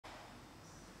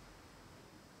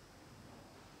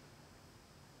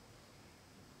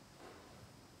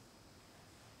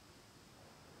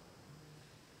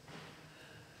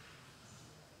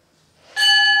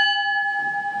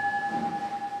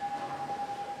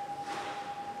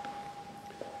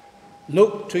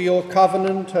Look to your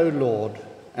covenant, O Lord,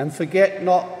 and forget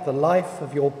not the life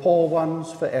of your poor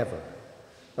ones forever.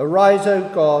 Arise, O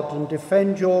God, and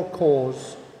defend your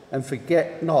cause, and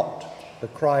forget not the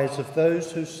cries of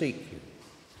those who seek you.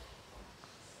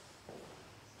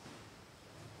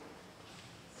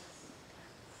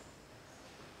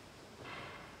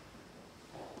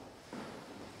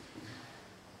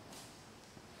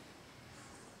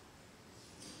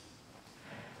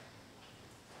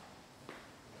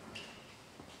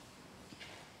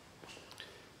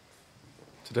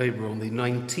 Today we're on the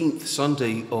 19th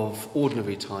Sunday of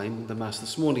Ordinary Time. The Mass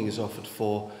this morning is offered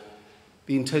for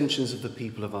the intentions of the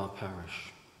people of our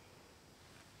parish.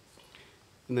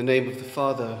 In the name of the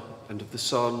Father, and of the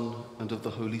Son, and of the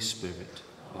Holy Spirit.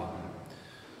 Amen.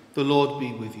 The Lord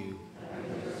be with you.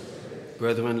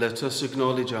 Brethren, let us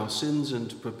acknowledge our sins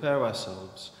and prepare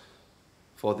ourselves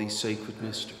for these sacred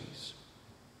mysteries.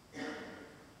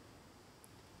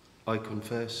 I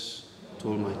confess to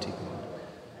Almighty God,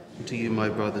 and to you, my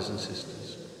brothers and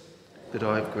sisters, that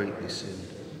I have greatly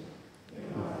sinned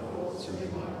in my thoughts and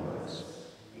in my words,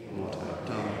 in what I have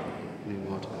done and in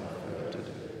what I have failed to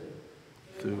do,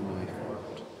 through my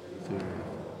fault,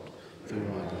 through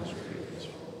my most grievous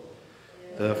fault.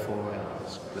 Therefore I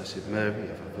ask, Blessed Mary,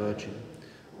 ever Virgin,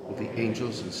 all the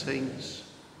angels and saints,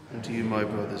 and to you, my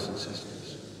brothers and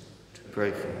sisters, to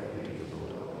pray for me to the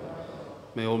Lord.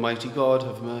 May Almighty God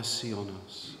have mercy on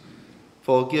us,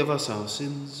 forgive us our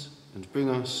sins, and bring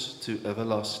us to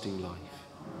everlasting life.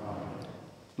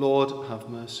 Lord, have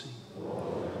mercy.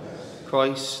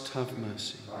 Christ, have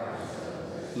mercy.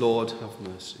 Lord, have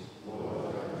mercy.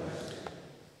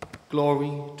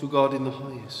 Glory to God in the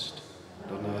highest,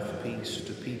 and on earth peace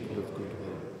to people of good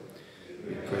will.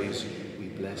 We praise you, we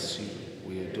bless you,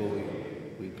 we adore you,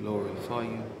 we glorify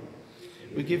you.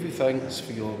 We give you thanks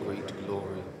for your great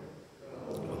glory,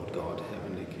 Lord God,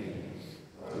 heavenly King,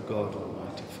 O God,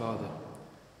 Almighty Father,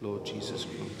 Lord Jesus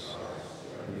Christ,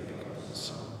 only begotten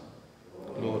Son,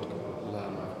 Lord God,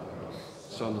 Lamb of God,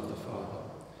 Son of the Father,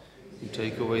 you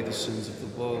take away the sins of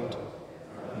the world,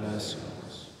 have mercy on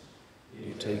us.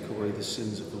 You take away the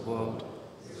sins of the world,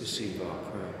 receive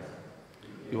our prayer.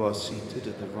 You are seated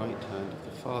at the right hand of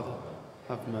the Father,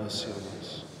 have mercy on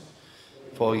us.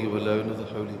 For you alone are the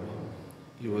Holy One,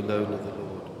 you alone are the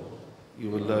Lord,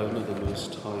 you alone are the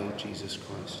Most High, Jesus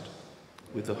Christ,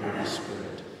 with the Holy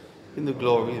Spirit, in the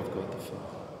glory of God the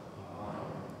Father. Amen.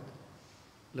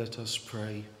 Let us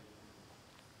pray.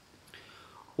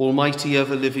 Almighty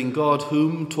ever-living God,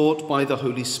 whom, taught by the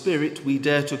Holy Spirit, we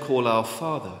dare to call our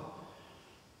Father,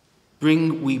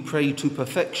 bring, we pray, to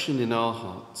perfection in our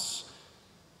hearts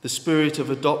the spirit of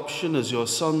adoption as your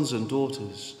sons and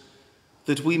daughters,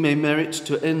 that we may merit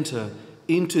to enter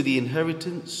into the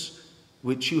inheritance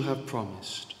which you have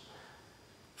promised.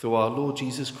 Through our Lord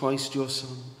Jesus Christ, your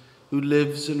Son, who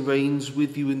lives and reigns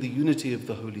with you in the unity of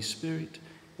the Holy Spirit,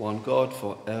 one God,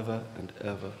 for ever and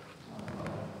ever.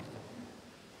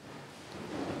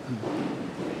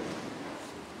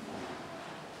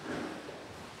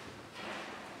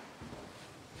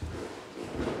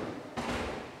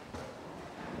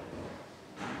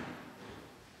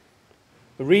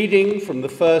 A reading from the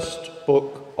first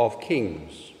book of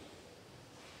Kings.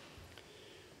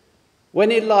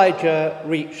 When Elijah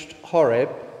reached Horeb,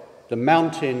 the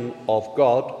mountain of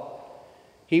God,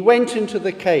 he went into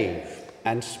the cave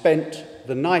and spent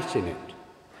the night in it.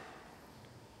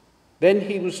 Then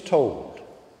he was told,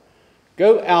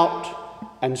 "Go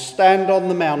out and stand on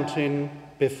the mountain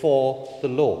before the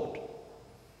Lord."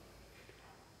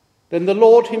 Then the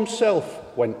Lord himself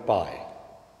went by.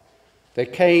 There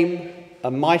came a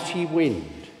mighty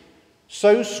wind,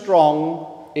 so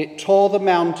strong it tore the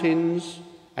mountains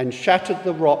and shattered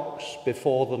the rocks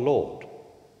before the Lord.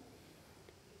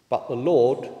 But the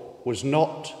Lord was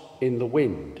not in the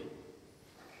wind.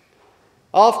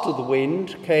 After the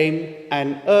wind came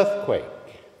an earthquake,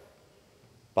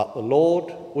 but the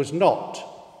Lord was not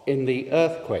in the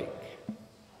earthquake.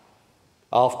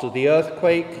 After the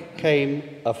earthquake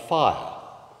came a fire,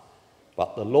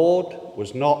 but the Lord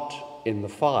was not in the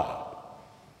fire.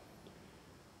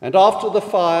 And after the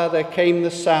fire there came the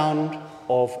sound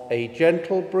of a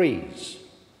gentle breeze.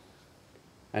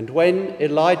 And when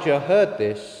Elijah heard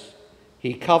this,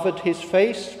 he covered his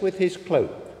face with his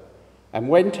cloak and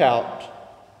went out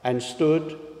and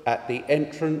stood at the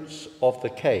entrance of the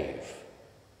cave.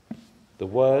 The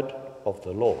word of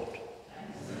the Lord.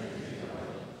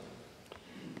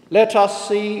 Let us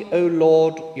see, O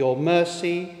Lord, your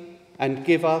mercy and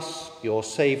give us your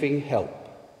saving help.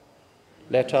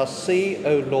 Let us see,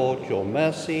 O Lord, your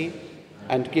mercy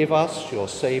and give us your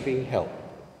saving help.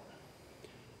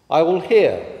 I will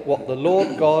hear what the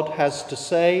Lord God has to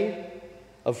say,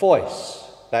 a voice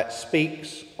that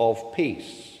speaks of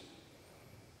peace.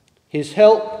 His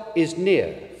help is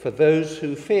near for those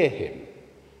who fear him,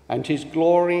 and his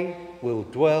glory will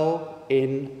dwell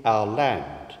in our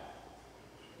land.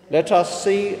 Let us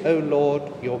see, O Lord,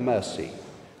 your mercy,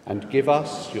 and give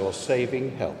us your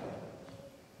saving help.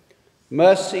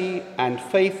 Mercy and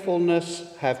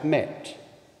faithfulness have met.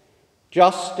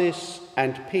 Justice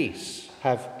and peace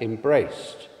have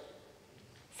embraced.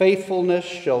 Faithfulness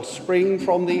shall spring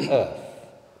from the earth,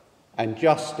 and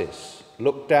justice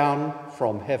look down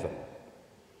from heaven.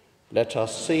 Let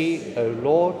us see, O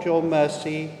Lord, your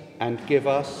mercy, and give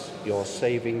us your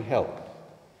saving help.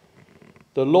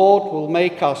 The Lord will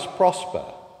make us prosper,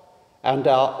 and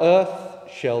our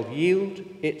earth shall yield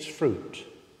its fruit.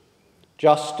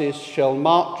 Justice shall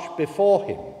march before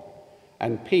him,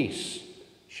 and peace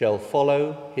shall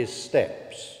follow his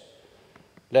steps.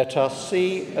 Let us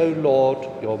see, O Lord,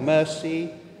 your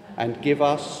mercy, and give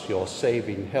us your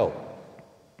saving help.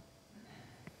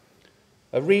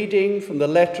 A reading from the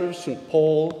letter of St.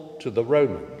 Paul to the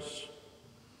Romans.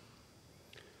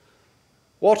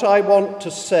 What I want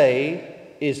to say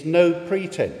is no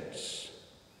pretense.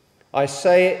 I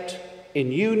say it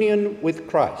in union with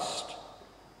Christ.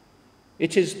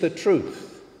 It is the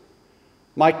truth.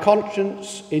 My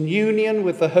conscience, in union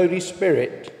with the Holy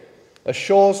Spirit,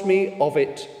 assures me of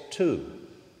it too.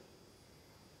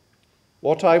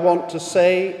 What I want to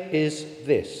say is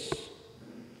this: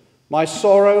 my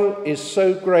sorrow is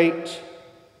so great,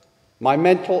 my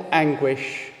mental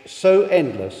anguish so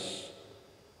endless,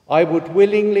 I would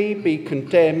willingly be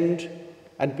condemned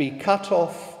and be cut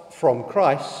off from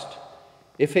Christ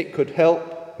if it could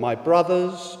help my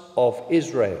brothers of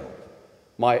Israel,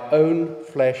 my own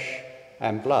flesh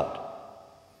and blood.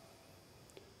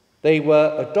 They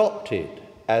were adopted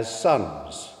as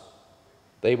sons.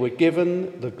 They were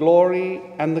given the glory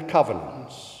and the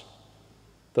covenants.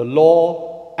 The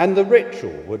law and the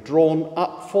ritual were drawn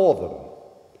up for them,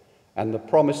 and the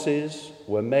promises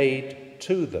were made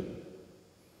to them.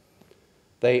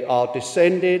 They are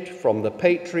descended from the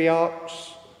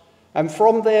patriarchs, and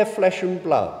from their flesh and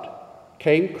blood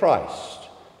came Christ,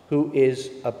 who is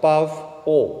above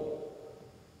all.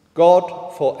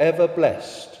 God forever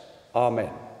blessed.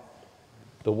 Amen.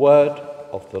 The word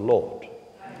of the Lord.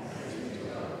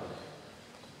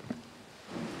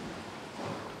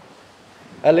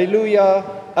 Alleluia,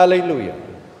 alleluia.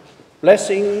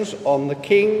 Blessings on the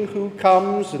King who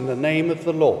comes in the name of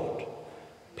the Lord.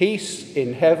 Peace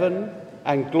in heaven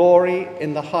and glory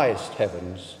in the highest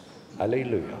heavens.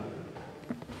 Alleluia.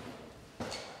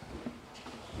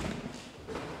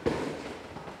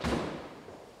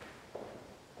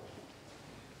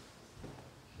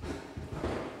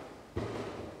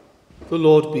 The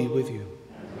Lord be with you.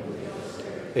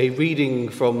 A reading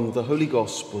from the Holy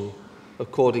Gospel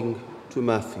according to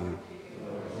Matthew.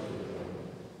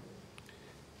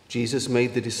 Jesus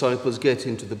made the disciples get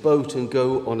into the boat and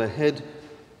go on ahead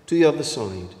to the other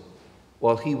side,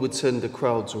 while he would send the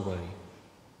crowds away.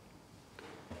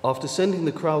 After sending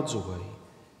the crowds away,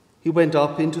 he went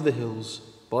up into the hills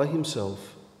by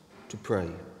himself to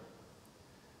pray.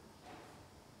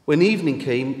 When evening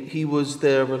came, he was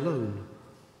there alone,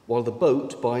 while the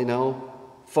boat, by now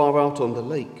far out on the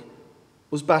lake,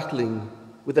 was battling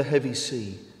with a heavy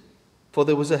sea, for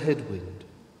there was a headwind.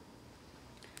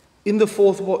 In the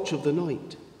fourth watch of the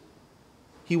night,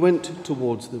 he went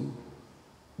towards them,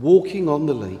 walking on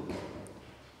the lake.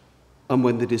 And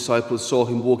when the disciples saw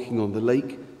him walking on the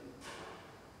lake,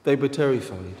 they were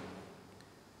terrified.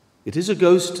 "It is a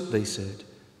ghost," they said,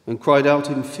 and cried out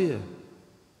in fear.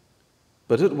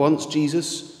 But at once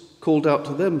Jesus called out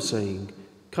to them, saying,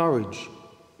 "Courage,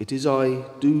 it is I,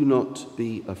 do not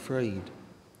be afraid."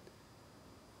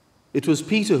 It was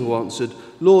Peter who answered,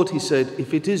 "Lord," he said,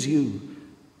 "if it is you,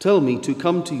 tell me to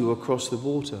come to you across the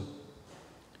water."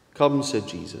 "Come," said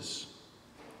Jesus.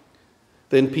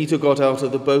 Then Peter got out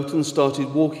of the boat and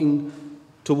started walking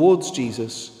towards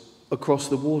Jesus across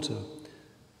the water.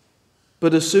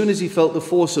 But as soon as he felt the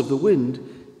force of the wind,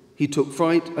 he took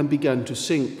fright and began to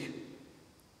sink.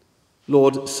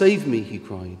 "Lord, save me," he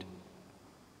cried.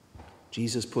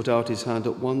 Jesus put out his hand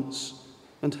at once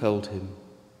and held him.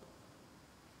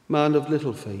 "Man of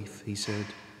little faith," he said,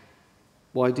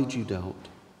 "why did you doubt?"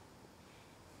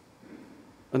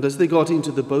 And as they got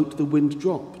into the boat, the wind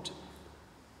dropped.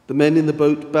 The men in the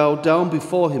boat bowed down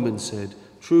before him and said,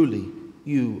 "Truly,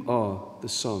 you are the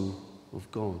Son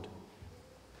of God."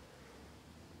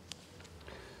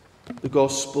 The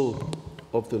Gospel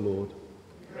of the Lord.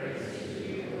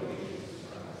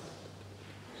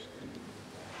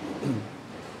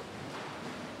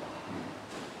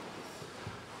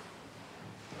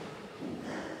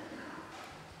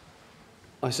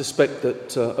 I suspect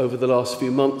that over the last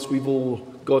few months we've all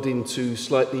got into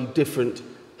slightly different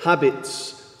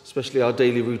habits, especially our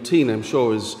daily routine, I'm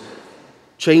sure, has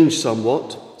changed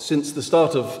somewhat. Since the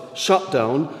start of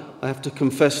shutdown, I have to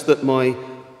confess that my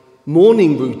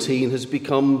morning routine has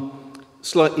become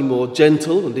slightly more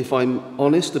gentle and, if I'm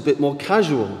honest, a bit more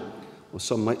casual, or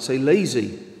some might say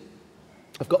lazy.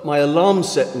 I've got my alarm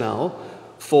set now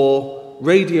for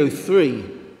Radio 3,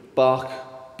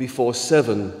 Bach before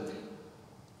 7.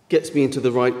 Gets me into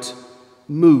the right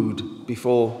mood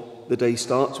before the day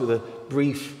starts with a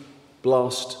brief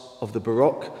blast of the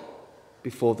Baroque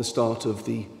before the start of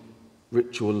the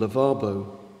ritual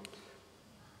lavabo.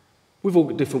 We've all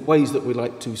got different ways that we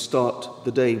like to start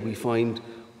the day. We find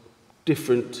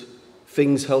different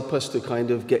things help us to kind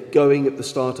of get going at the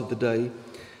start of the day.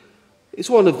 It's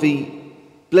one of the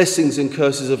blessings and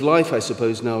curses of life, I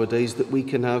suppose, nowadays, that we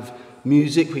can have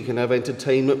music, we can have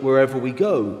entertainment wherever we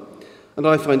go. And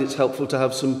I find it's helpful to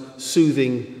have some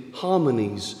soothing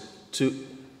harmonies to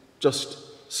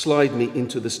just slide me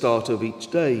into the start of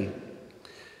each day.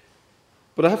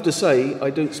 But I have to say, I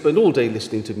don't spend all day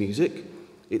listening to music.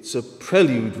 It's a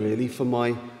prelude, really, for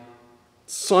my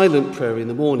silent prayer in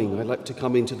the morning. I like to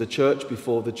come into the church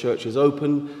before the church is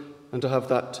open and to have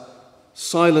that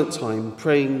silent time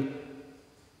praying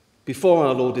before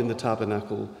our Lord in the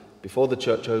tabernacle, before the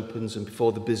church opens and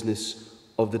before the business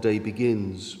of the day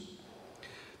begins.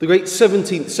 The great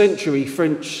 17th century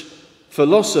French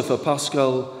philosopher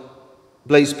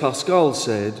Blaise Pascal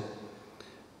said,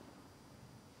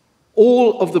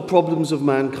 "All of the problems of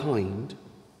mankind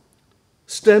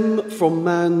stem from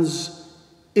man's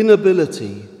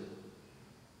inability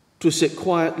to sit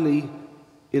quietly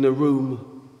in a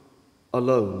room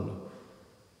alone."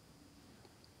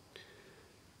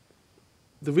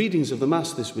 The readings of the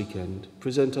Mass this weekend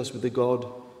present us with a God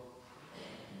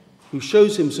who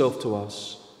shows himself to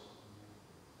us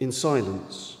in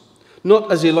silence,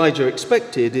 not as Elijah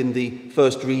expected in the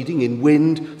first reading, in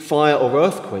wind, fire or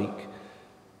earthquake,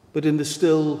 but in the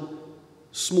still,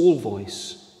 small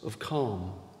voice of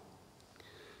calm.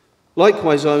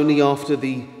 Likewise, only after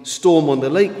the storm on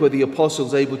the lake were the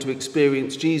apostles able to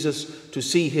experience Jesus, to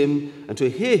see him and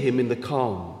to hear him in the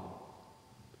calm.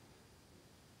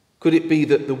 Could it be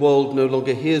that the world no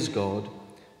longer hears God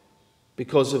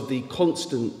because of the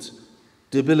constant,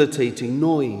 debilitating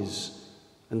noise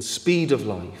and speed of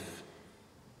life?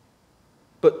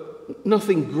 But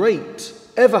nothing great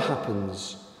ever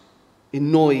happens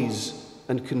in noise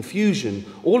and confusion.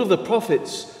 All of the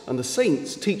prophets and the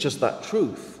saints teach us that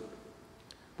truth.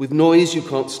 With noise you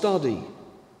can't study.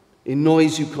 In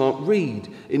noise you can't read.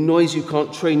 In noise you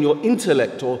can't train your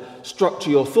intellect or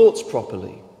structure your thoughts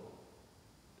properly.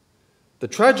 The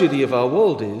tragedy of our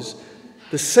world is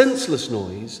the senseless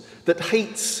noise that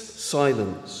hates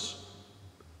silence.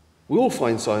 We all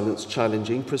find silence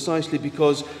challenging precisely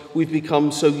because we've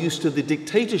become so used to the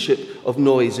dictatorship of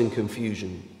noise and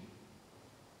confusion,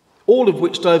 all of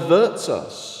which diverts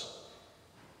us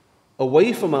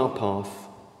away from our path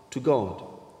to God,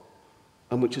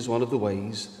 and which is one of the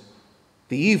ways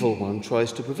the evil one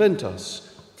tries to prevent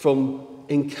us from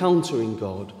encountering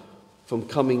God, from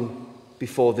coming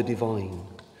before the divine.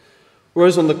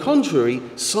 Whereas on the contrary,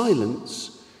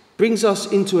 silence brings us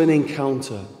into an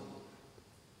encounter,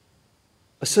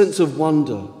 a sense of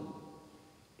wonder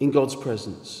in God's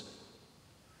presence,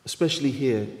 especially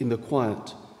here in the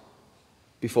quiet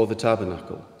before the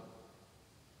tabernacle.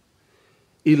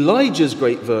 Elijah's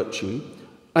great virtue,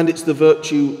 and it's the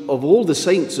virtue of all the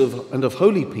saints and of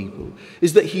holy people,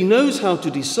 is that he knows how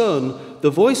to discern the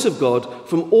voice of God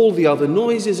from all the other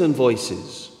noises and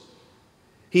voices.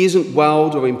 He isn't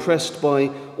wowed or impressed by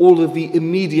all of the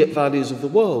immediate values of the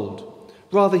world.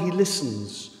 Rather, he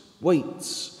listens,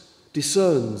 waits,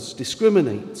 discerns,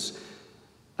 discriminates,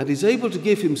 and is able to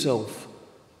give himself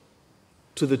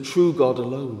to the true God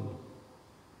alone.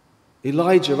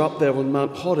 Elijah up there on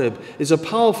Mount Horeb is a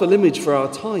powerful image for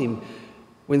our time,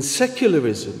 when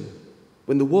secularism,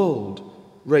 when the world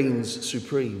reigns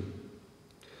supreme.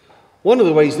 One of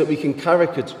the ways that we can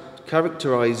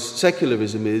characterize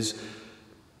secularism is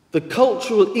the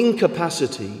cultural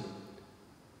incapacity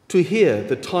to hear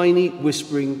the tiny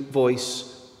whispering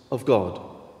voice of God.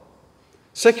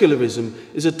 Secularism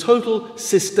is a total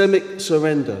systemic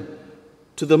surrender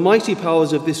to the mighty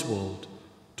powers of this world,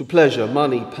 to pleasure,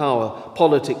 money, power,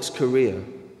 politics, career.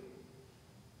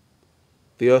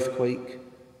 The earthquake,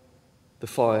 the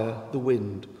fire, the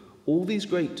wind, all these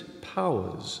great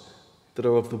powers that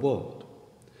are of the world.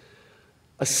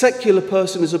 A secular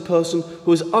person is a person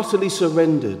who is utterly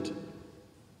surrendered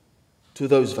to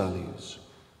those values.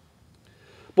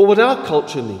 But what our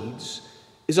culture needs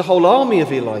is a whole army of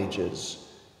Elijahs.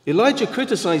 Elijah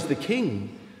criticized the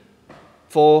king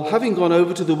for having gone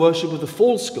over to the worship of the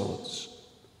false gods.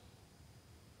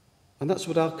 And that's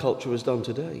what our culture has done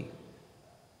today.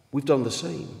 We've done the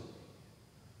same.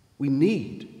 We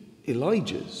need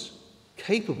Elijahs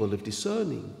capable of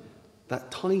discerning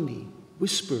that tiny,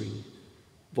 whispering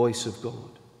voice of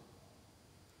God.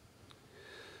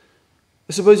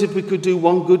 I suppose if we could do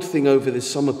one good thing over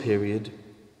this summer period,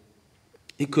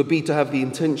 it could be to have the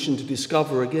intention to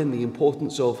discover again the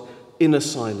importance of inner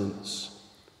silence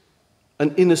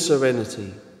and inner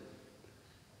serenity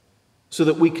so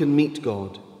that we can meet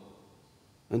God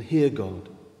and hear God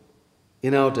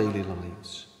in our daily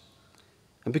lives.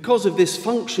 And because of this,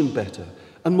 function better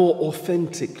and more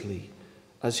authentically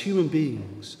as human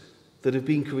beings that have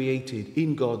been created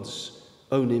in God's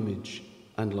own image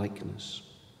and likeness.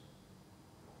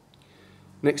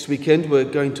 Next weekend, we're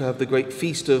going to have the great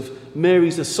feast of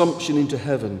Mary's Assumption into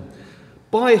heaven.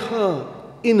 By her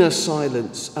inner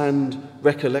silence and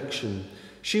recollection,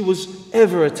 she was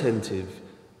ever attentive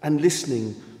and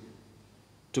listening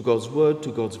to God's word,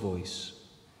 to God's voice.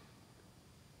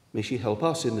 May she help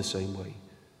us in the same way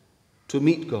to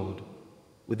meet God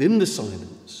within the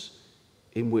silence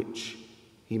in which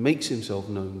he makes himself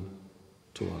known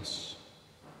to us.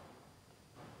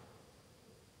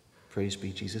 Praise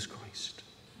be Jesus Christ,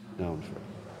 now and forever.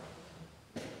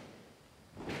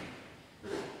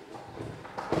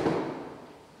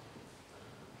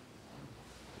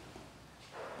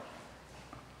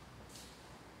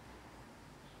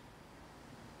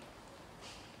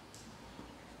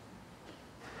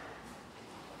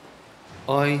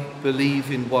 I believe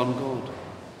in one God,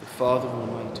 the Father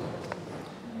Almighty,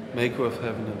 maker of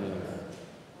heaven and earth,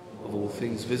 of all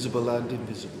things visible and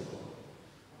invisible.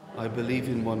 I believe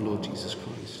in one Lord Jesus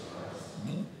Christ,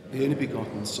 the only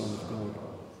begotten Son of God,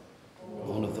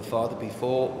 born of the Father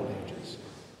before all ages,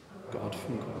 God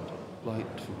from God,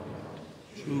 light from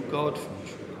light, true God from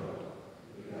true God.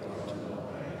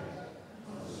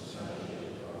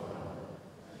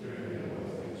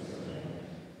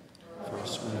 For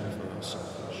us men and for our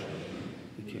salvation,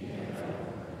 he came down from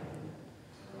heaven,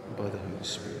 and by the Holy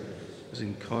Spirit was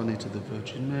incarnate of the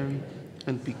Virgin Mary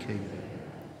and became man.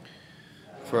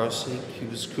 For our sake he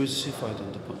was crucified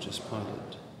under Pontius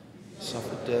Pilate,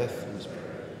 suffered death and was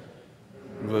buried,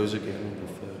 and rose again on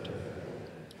the third day,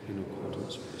 in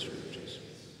accordance with the Scriptures.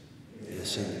 He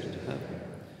ascended into heaven,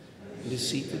 and is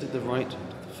seated at the right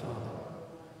hand of the Father.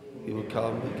 He will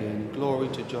come again in glory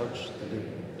to judge the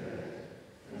living and the dead,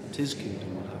 and his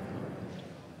kingdom will have no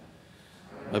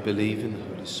end. I believe in the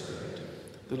Holy Spirit,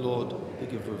 the Lord, the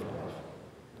giver of life,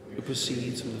 who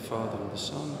proceeds from the Father and the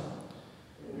Son,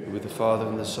 who with the Father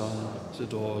and the Son is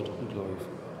adored and glorified,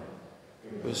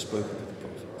 who has spoken to the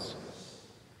prophets.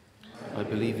 I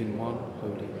believe in one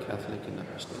holy, Catholic and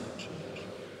Apostolic Church.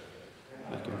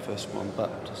 I confess one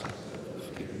baptism for the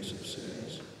forgiveness of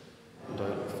sins, and I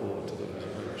look forward to the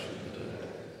resurrection of the dead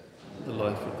and the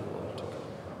life of the world to come.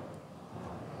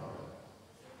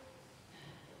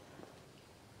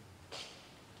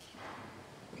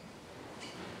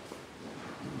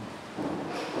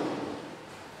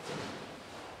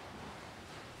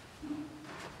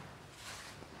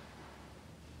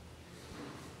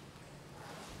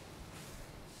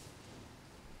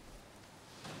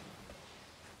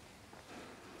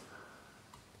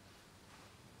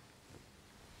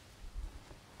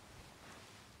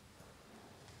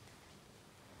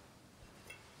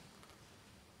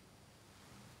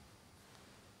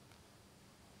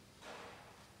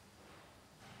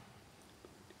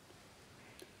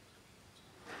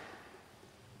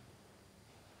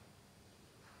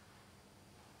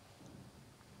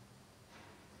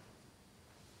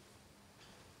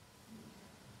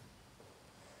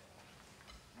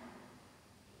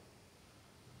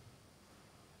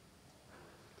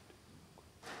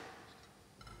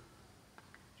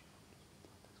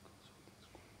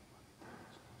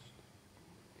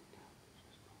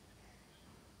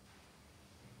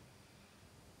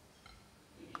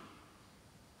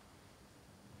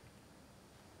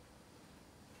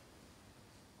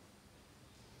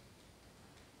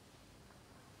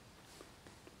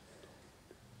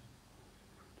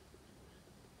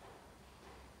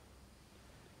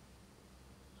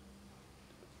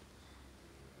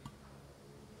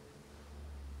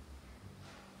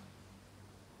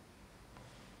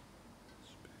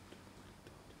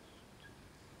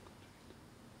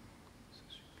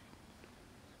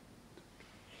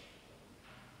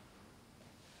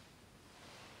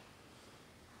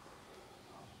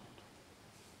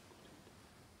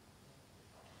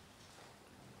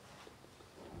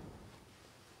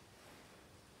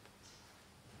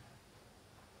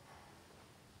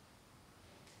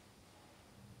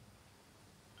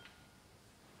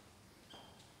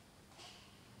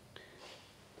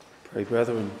 Pray,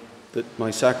 brethren, that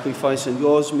my sacrifice and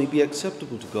yours may be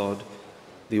acceptable to God,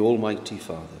 the Almighty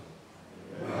Father.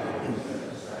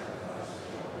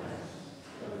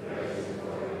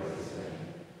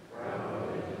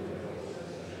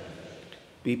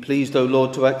 Be pleased, O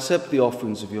Lord, to accept the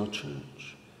offerings of your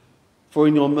church, for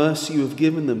in your mercy you have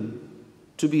given them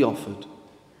to be offered,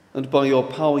 and by your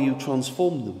power you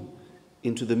transform them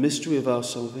into the mystery of our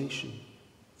salvation,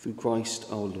 through Christ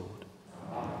our Lord.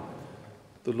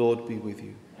 The Lord be with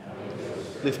you.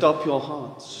 Lift up your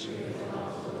hearts.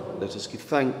 Let us give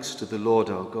thanks to the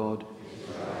Lord our God.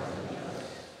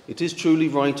 It is truly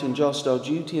right and just, our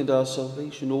duty and our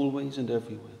salvation, always and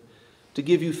everywhere, to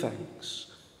give you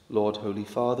thanks, Lord, Holy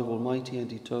Father, Almighty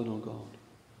and eternal God.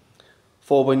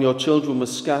 For when your children were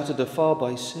scattered afar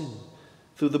by sin,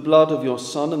 through the blood of your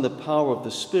Son and the power of the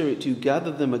Spirit, you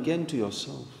gathered them again to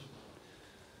yourself,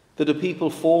 that a people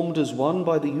formed as one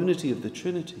by the unity of the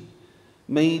Trinity,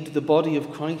 made the body of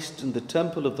Christ and the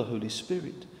temple of the Holy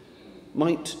Spirit,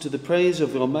 might, to the praise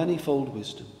of your manifold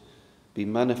wisdom, be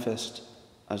manifest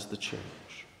as the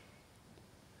Church.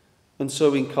 And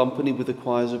so, in company with the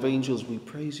choirs of angels, we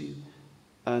praise you,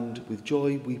 and with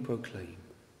joy we proclaim,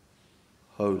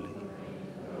 Holy,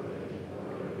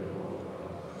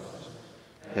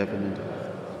 heaven and earth.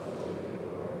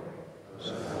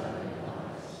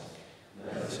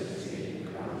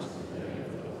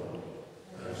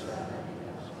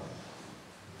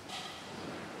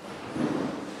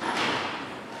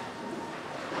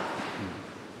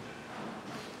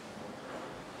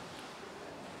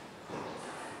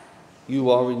 You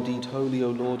are indeed holy, O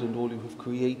Lord, and all you have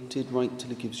created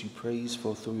rightly gives you praise,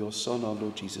 for through your Son, our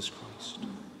Lord Jesus Christ,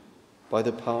 by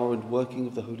the power and working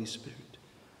of the Holy Spirit,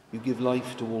 you give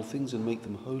life to all things and make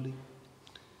them holy,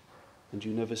 and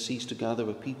you never cease to gather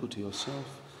a people to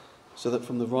yourself, so that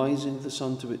from the rising of the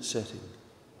sun to its setting,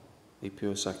 a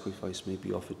pure sacrifice may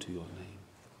be offered to your name.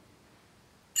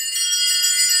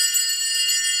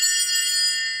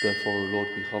 Therefore, O Lord,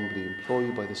 we humbly implore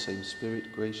you by the same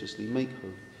Spirit graciously make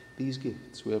holy these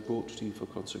gifts we have brought to you for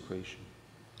consecration,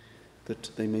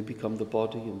 that they may become the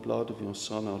body and blood of your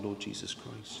Son, our Lord Jesus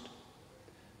Christ,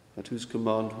 at whose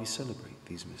command we celebrate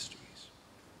these mysteries.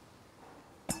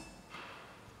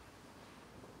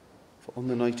 For on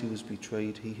the night he was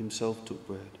betrayed, he himself took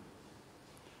bread,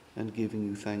 and giving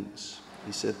you thanks,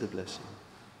 he said the blessing,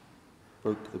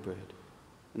 broke the bread,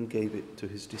 and gave it to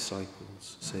his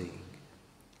disciples, saying,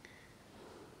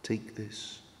 "Take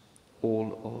this,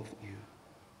 all of you,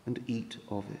 and eat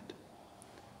of it.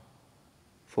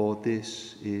 For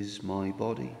this is my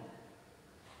body,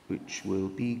 which will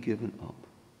be given up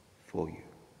for you."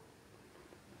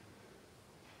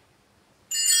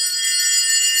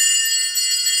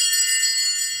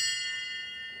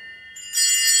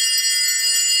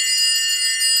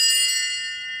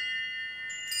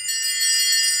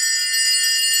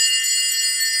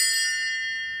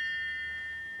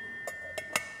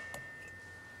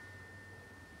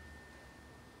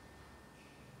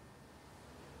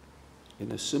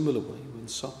 In a similar way, when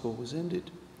supper was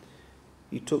ended,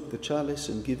 he took the chalice,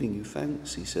 and giving you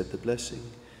thanks, he said the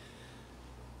blessing,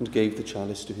 and gave the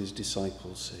chalice to his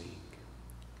disciples, saying,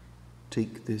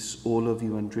 "Take this, all of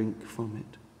you, and drink from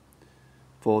it,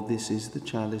 for this is the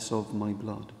chalice of my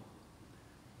blood,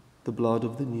 the blood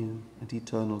of the new and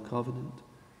eternal covenant,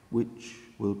 which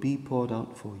will be poured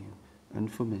out for you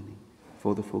and for many,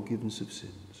 for the forgiveness of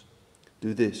sins.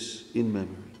 Do this in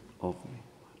memory of me."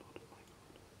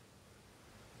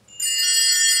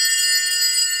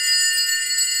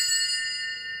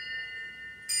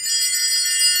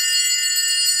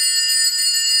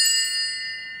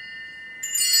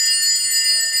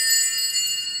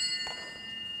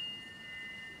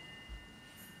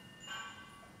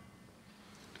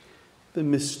 The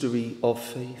mystery of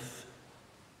faith.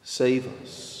 Save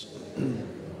us.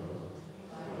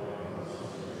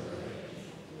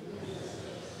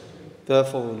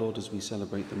 Therefore, O Lord, as we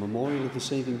celebrate the memorial of the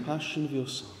saving passion of your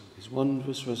Son, his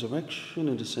wondrous resurrection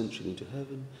and ascension into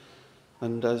heaven,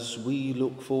 and as we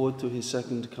look forward to his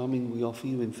second coming, we offer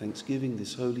you in thanksgiving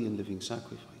this holy and living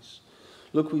sacrifice.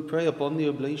 Look, we pray, upon the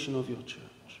oblation of your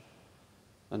church,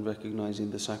 and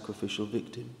recognizing the sacrificial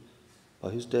victim, by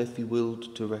whose death you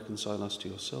willed to reconcile us to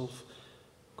yourself,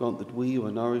 grant that we, who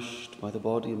are nourished by the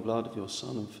body and blood of your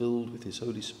Son and filled with his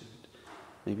Holy Spirit,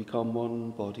 may become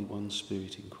one body, one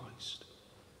spirit in Christ.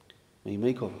 May you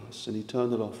make of us an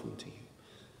eternal offering to you,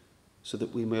 so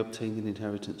that we may obtain an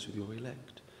inheritance with your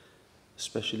elect,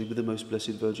 especially with the most blessed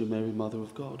Virgin Mary, Mother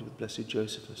of God, with blessed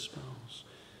Joseph, her spouse,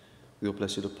 with your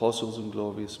blessed apostles and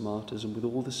glorious martyrs, and with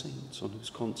all the saints on whose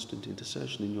constant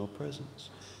intercession in your presence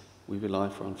we rely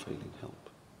for unfailing help.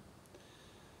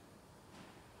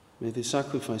 May the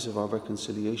sacrifice of our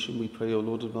reconciliation, we pray, O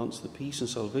Lord, advance the peace and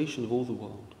salvation of all the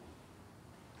world.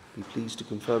 Be pleased to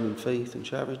confirm in faith and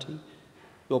charity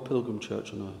your pilgrim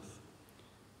church on earth.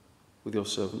 With your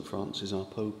servant Francis, our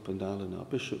Pope, and Alan, our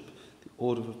Bishop, the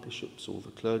order of bishops, all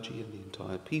the clergy and the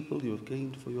entire people you have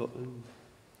gained for your own.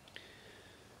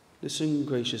 Listen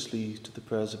graciously to the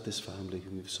prayers of this family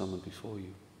whom you have summoned before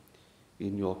you.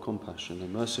 In your compassion,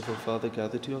 and merciful Father,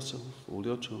 gather to yourself all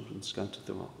your children scattered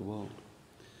throughout the world.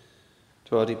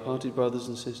 To our departed brothers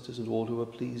and sisters and all who are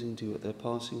pleasing to you at their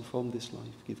passing from this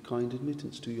life, give kind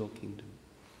admittance to your kingdom.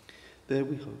 There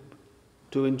we hope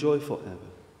to enjoy forever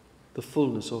the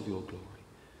fullness of your glory,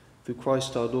 through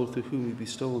Christ our Lord, through whom you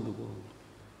bestow on the world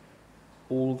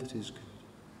all that is good.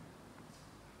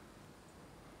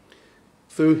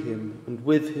 Through him, and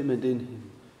with him, and in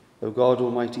him, O God,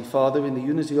 Almighty Father, in the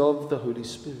unity of the Holy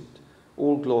Spirit,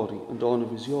 all glory and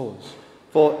honour is yours,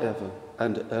 for ever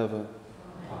and ever.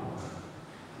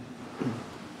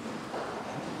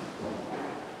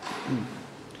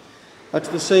 At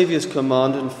the Saviour's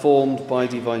command, and formed by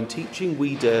divine teaching,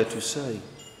 we dare to say,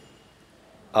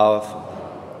 Our Father,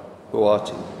 who art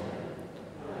in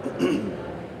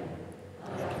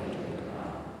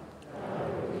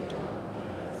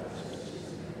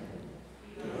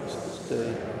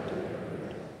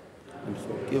and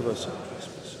forgive us our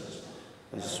trespasses,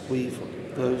 as we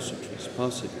forgive those who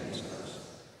trespass against us.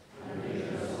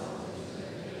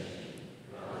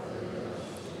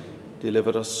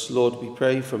 Deliver us, Lord, we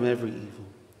pray, from every evil.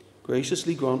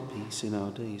 Graciously grant peace in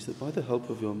our days, that by the help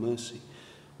of your mercy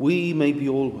we may be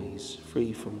always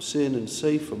free from sin and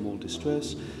safe from all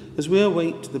distress, as we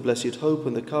await the blessed hope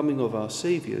and the coming of our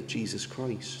Saviour, Jesus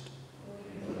Christ.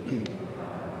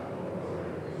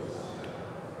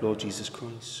 Lord Jesus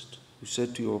Christ, who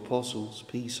said to your apostles,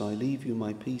 Peace I leave you,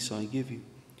 my peace I give you,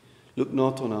 look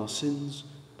not on our sins,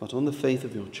 but on the faith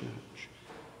of your church,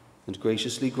 and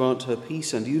graciously grant her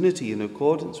peace and unity in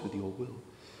accordance with your will,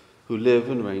 who live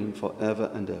and reign for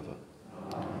ever and ever.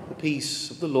 The peace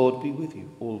of the Lord be with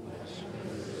you always.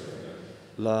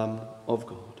 Lamb of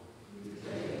God.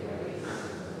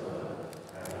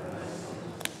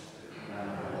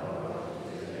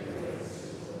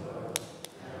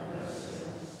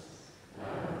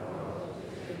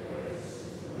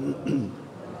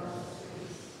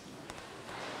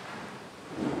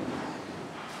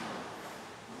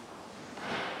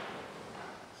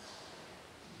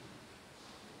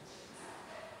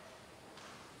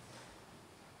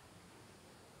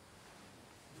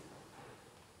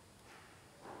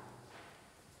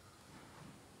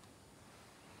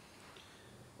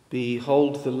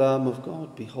 Behold the Lamb of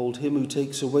God, behold him who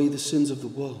takes away the sins of the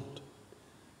world.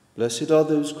 Blessed are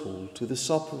those called to the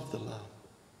supper of the Lamb.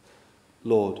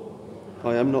 Lord,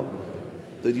 I am not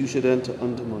worthy that you should enter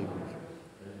under my roof.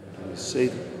 Only say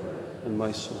the word, and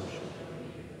my soul shall.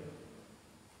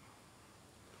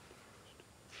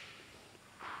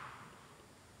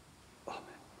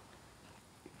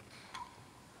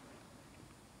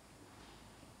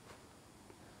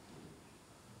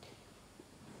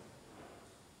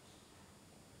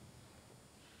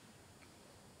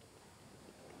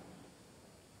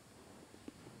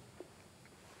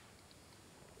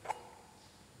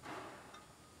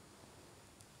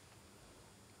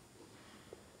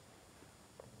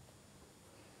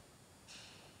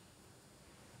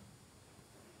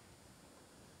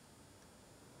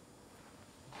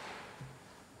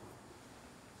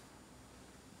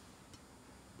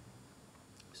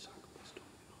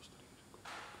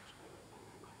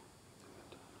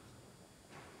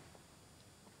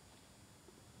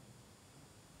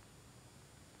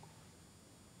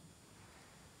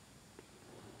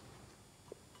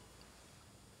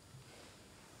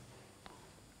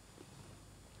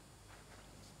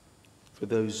 For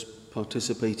those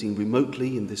participating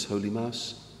remotely in this Holy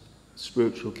Mass,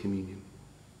 spiritual communion.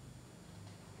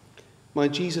 My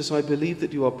Jesus, I believe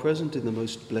that you are present in the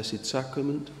most blessed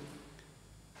sacrament.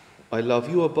 I love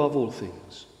you above all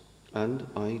things, and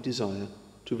I desire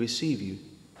to receive you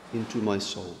into my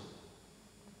soul.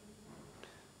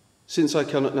 Since I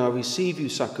cannot now receive you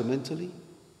sacramentally,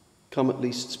 come at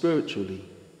least spiritually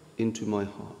into my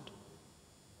heart.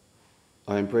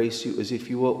 I embrace you as if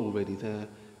you were already there,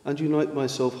 and unite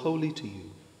myself wholly to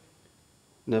you.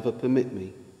 Never permit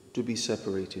me to be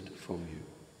separated from you.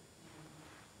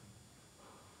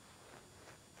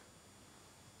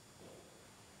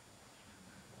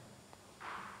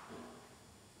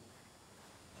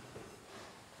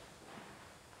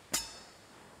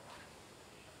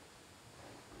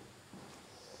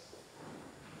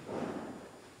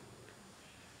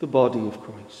 The body of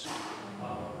Christ.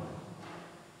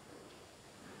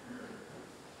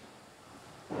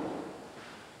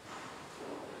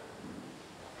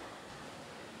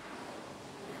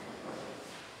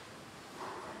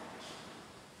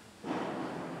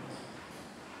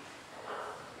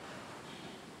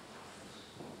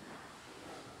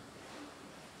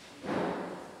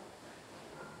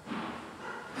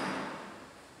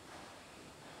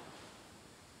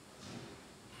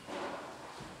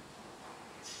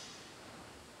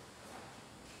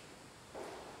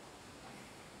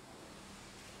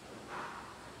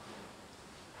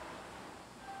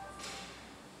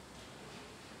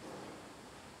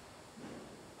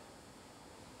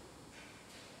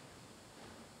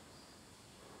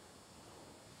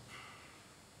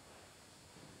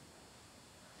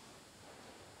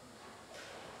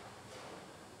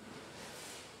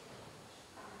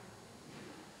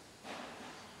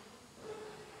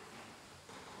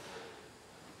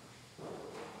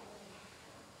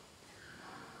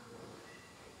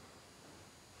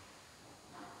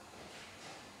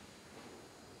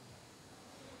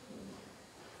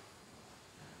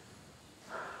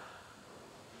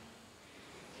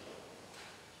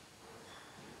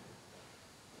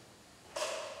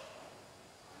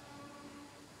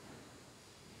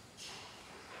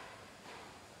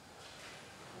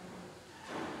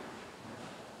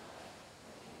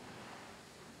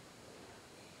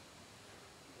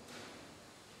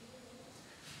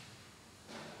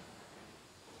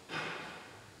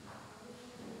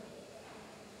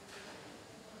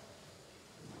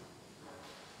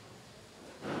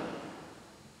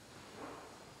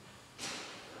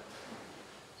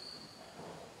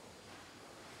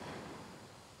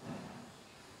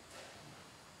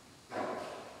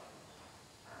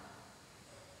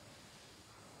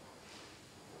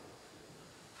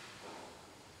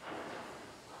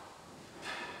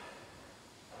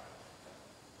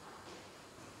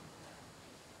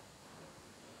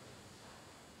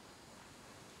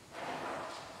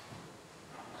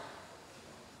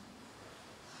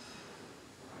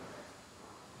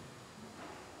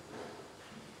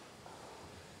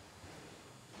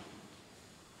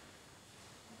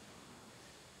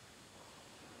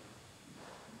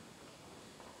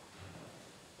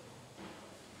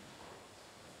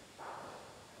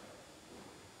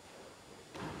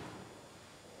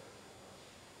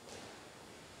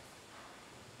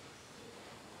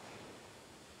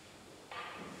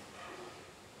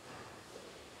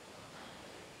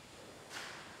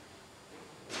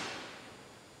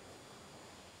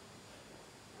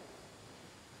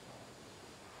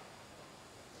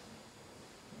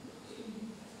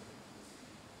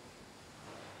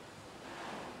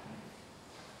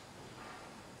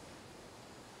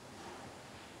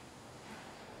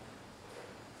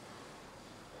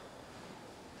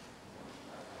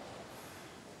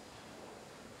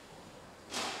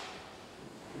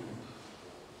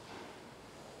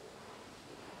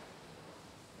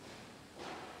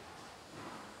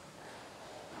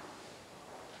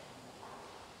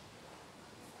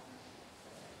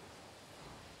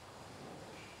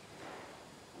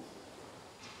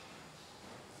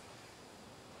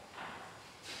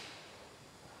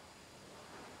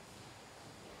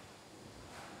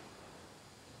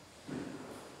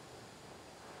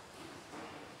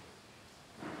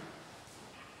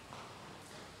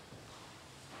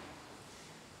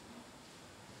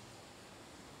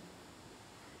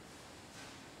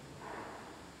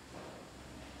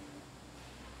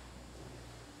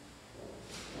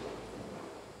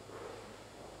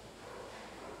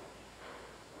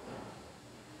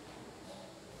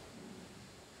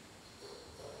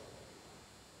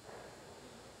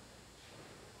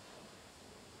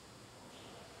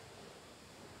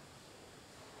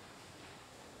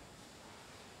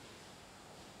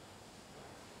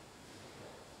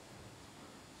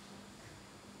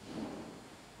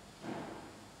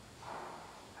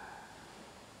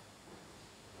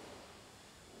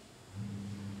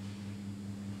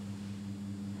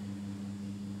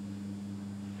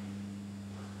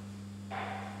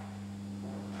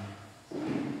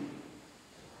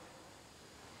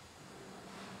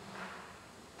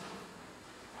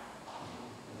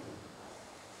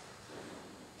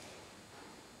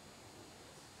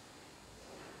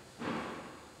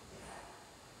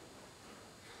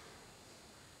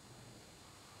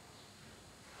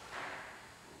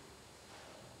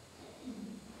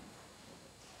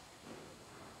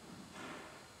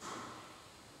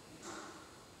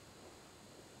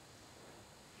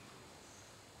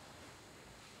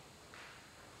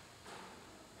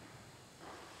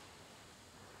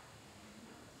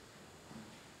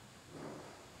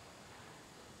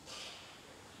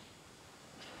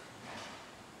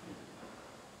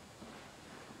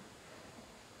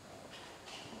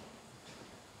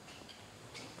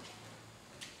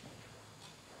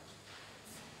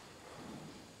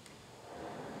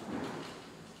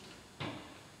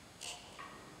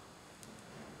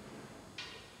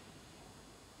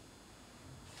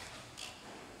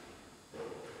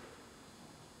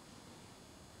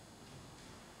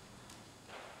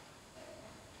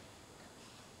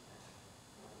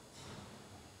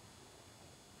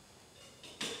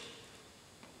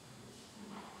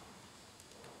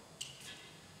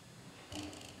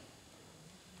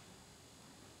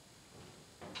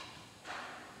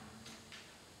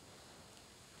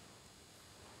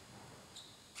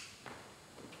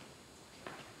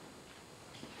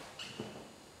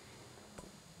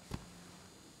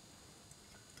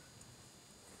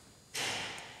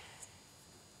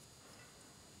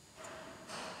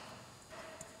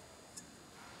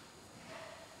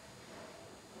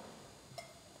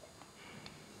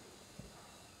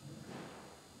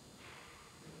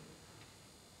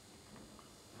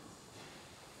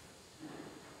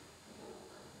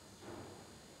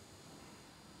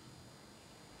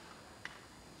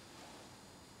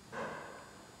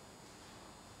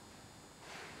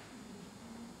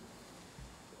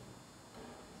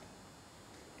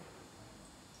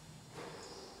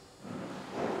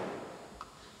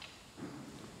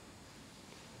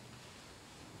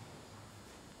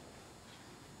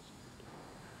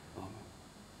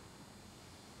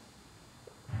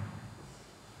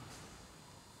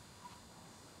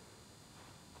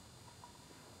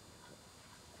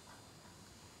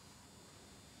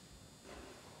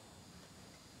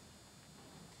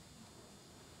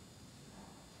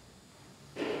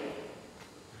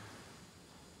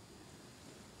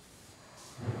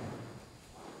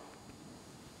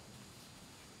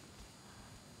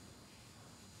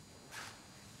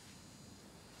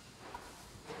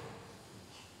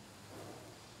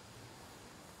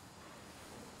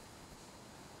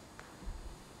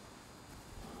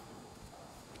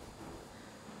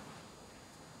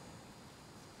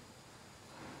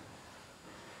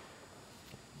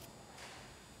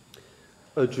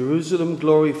 O Jerusalem,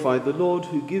 glorify the Lord,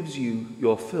 who gives you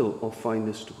your fill of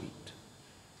finest wheat.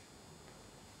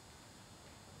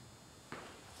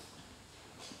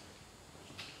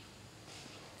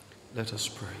 Let us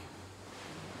pray.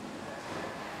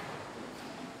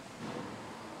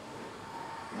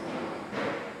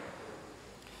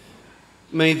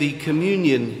 May the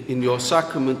communion in your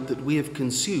sacrament that we have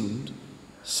consumed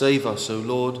save us, O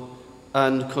Lord,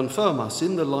 and confirm us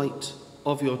in the light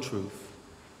of your truth,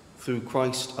 through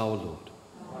Christ our Lord.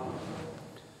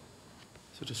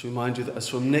 So just remind you that as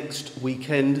from next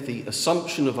weekend, the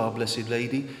Assumption of our Blessed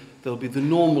Lady, there'll be the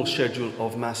normal schedule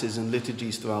of masses and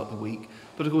liturgies throughout the week.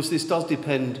 But of course, this does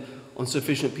depend on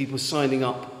sufficient people signing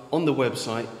up on the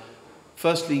website,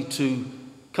 firstly to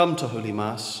come to Holy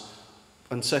Mass,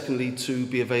 and secondly to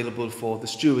be available for the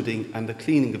stewarding and the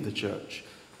cleaning of the church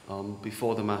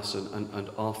before the Mass and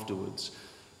afterwards.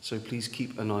 So please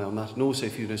keep an eye on that. And also,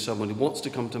 if you know someone who wants to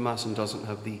come to Mass and doesn't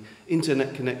have the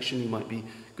internet connection, you might be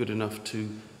good enough to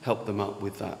help them out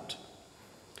with that.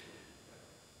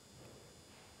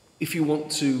 If you want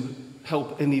to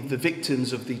help any of the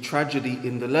victims of the tragedy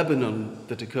in the Lebanon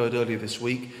that occurred earlier this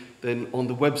week, then on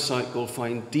the website you'll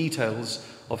find details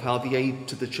of how the Aid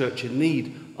to the Church in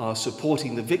Need are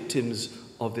supporting the victims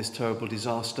of this terrible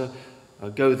disaster.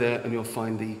 Go there and you'll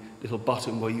find the little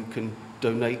button where you can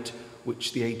donate,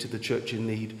 which the Aid to the Church in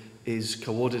Need is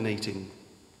coordinating.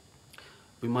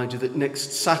 Remind you that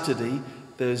next Saturday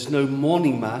there's no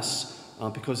morning Mass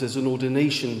because there's an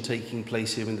ordination taking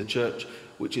place here in the church,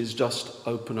 which is just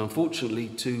open, unfortunately,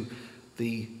 to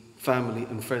the family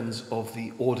and friends of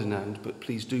the ordinand. But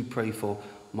please do pray for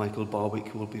Michael Barwick,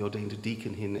 who will be ordained a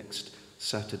deacon here next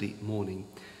Saturday morning.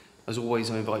 As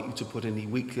always, I invite you to put any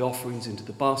weekly offerings into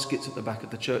the baskets at the back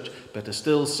of the church. Better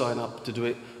still, sign up to do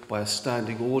it by a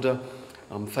standing order.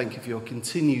 Thank you for your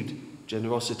continued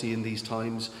generosity in these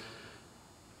times.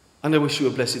 And I wish you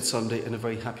a blessed Sunday and a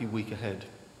very happy week ahead.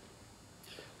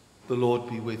 The Lord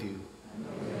be with you.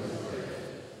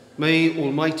 May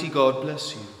Almighty God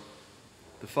bless you,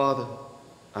 the Father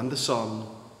and the Son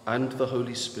and the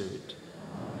Holy Spirit.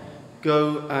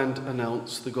 Go and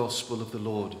announce the gospel of the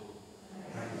Lord.